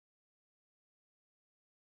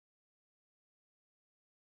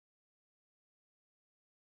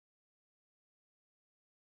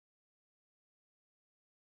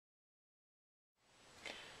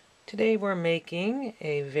Today we're making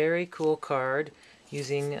a very cool card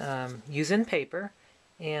using Yuzen paper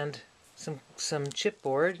and some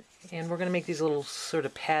chipboard, and we're going to make these little sort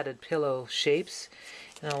of padded pillow shapes.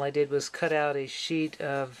 And all I did was cut out a sheet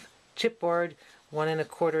of chipboard 1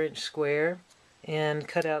 1/4 inch square and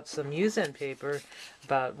cut out some Yuzen paper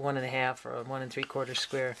about 1 1/2 or 1 3/4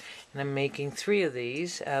 square, and I'm making 3 of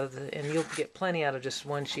these out of the, and you'll get plenty out of just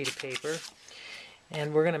one sheet of paper.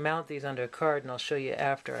 And we're going to mount these onto a card, and I'll show you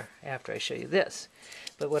after I show you this.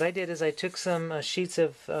 But what I did is I took some sheets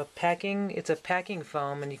of packing. It's a packing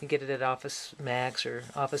foam, and you can get it at Office Max or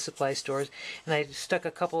office supply stores. And I stuck a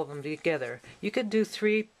couple of them together. You could do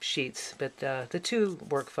 3 sheets, but the 2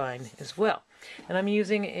 work fine as well. And I'm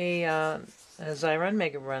using a Xyron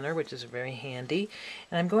Mega Runner, which is very handy.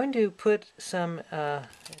 And I'm going to put some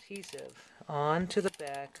adhesive onto the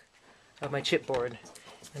back of my chipboard.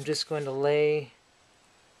 I'm just going to lay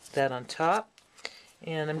that on top,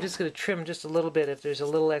 and I'm just going to trim just a little bit. If there's a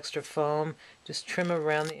little extra foam, just trim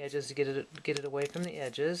around the edges to get it away from the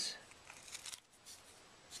edges.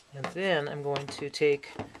 And then I'm going to take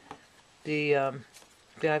the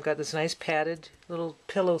I've got this nice padded little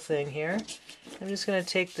pillow thing here. I'm just going to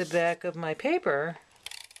take the back of my paper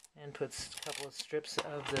and put a couple of strips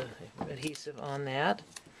of the adhesive on that,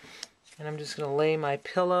 and I'm just going to lay my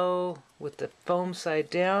pillow with the foam side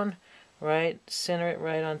down, right, center it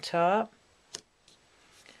right on top,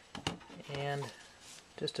 and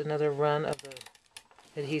just another run of the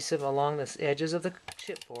adhesive along the edges of the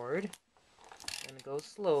chipboard. I'm going to go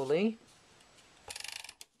slowly,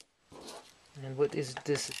 and what this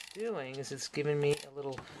is doing is it's giving me a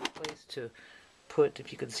little place to put,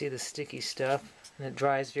 if you can see the sticky stuff, and it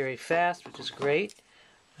dries very fast, which is great.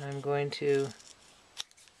 I'm going to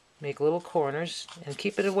make little corners and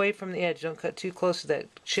keep it away from the edge. Don't cut too close to that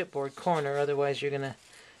chipboard corner, otherwise you're going to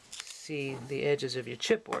see the edges of your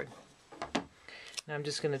chipboard. Now I'm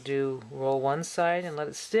just going to roll one side and let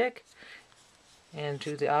it stick, and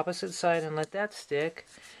do the opposite side and let that stick,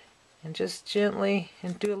 and just gently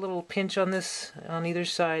and do a little pinch on this on either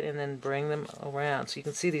side, and then bring them around so you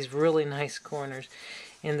can see these really nice corners.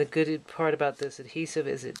 And the good part about this adhesive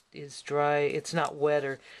is it is dry. It's not wet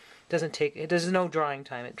or there's no drying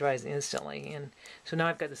time. It dries instantly. And so now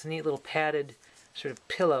I've got this neat little padded sort of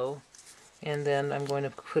pillow, and then I'm going to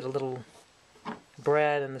put a little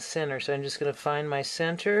brad in the center. So I'm just going to find my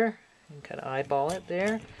center and kind of eyeball it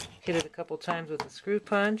there. Hit it a couple times with a screw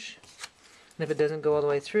punch. And if it doesn't go all the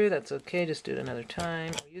way through, that's okay. Just do it another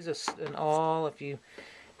time. Or use an awl if you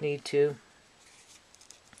need to.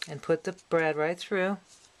 And put the brad right through.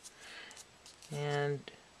 And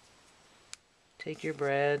take your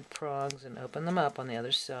brad prongs and open them up on the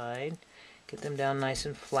other side. Get them down nice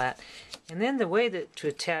and flat. And then the way to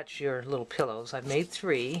attach your little pillows, I've made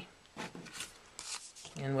 3.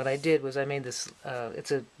 And what I did was I made this,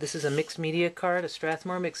 this is a mixed media card, a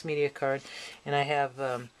Strathmore mixed media card. And I have,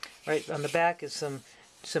 right on the back is some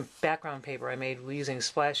background paper I made using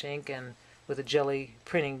splash ink and with a jelly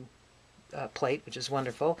printing plate, which is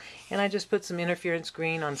wonderful. And I just put some interference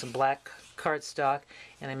green on some black cardstock,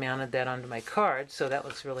 and I mounted that onto my card, so that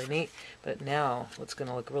looks really neat. But now what's going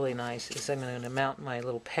to look really nice is I'm going to mount my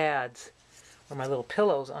little pads or my little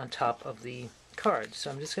pillows on top of the card. So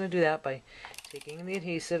I'm just going to do that by taking the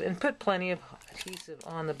adhesive, and put plenty of adhesive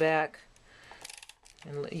on the back,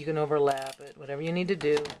 and you can overlap it, whatever you need to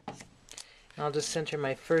do. And I'll just center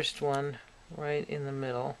my first one right in the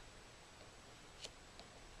middle.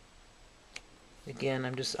 Again,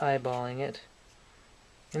 I'm just eyeballing it.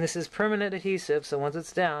 And this is permanent adhesive, so once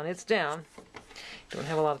it's down, it's down. You don't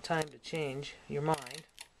have a lot of time to change your mind.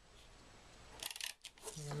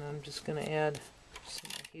 And I'm just going to add some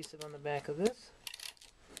adhesive on the back of this.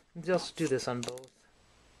 And just do this on both.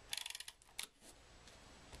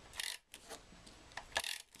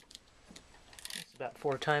 It's about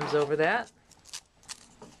 4 times over that.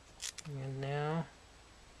 And now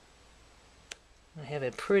I have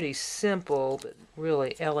a pretty simple but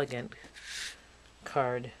really elegant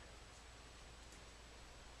card.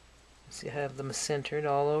 See, I have them centered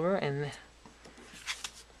all over, and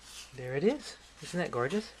there it is. Isn't that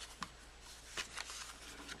gorgeous?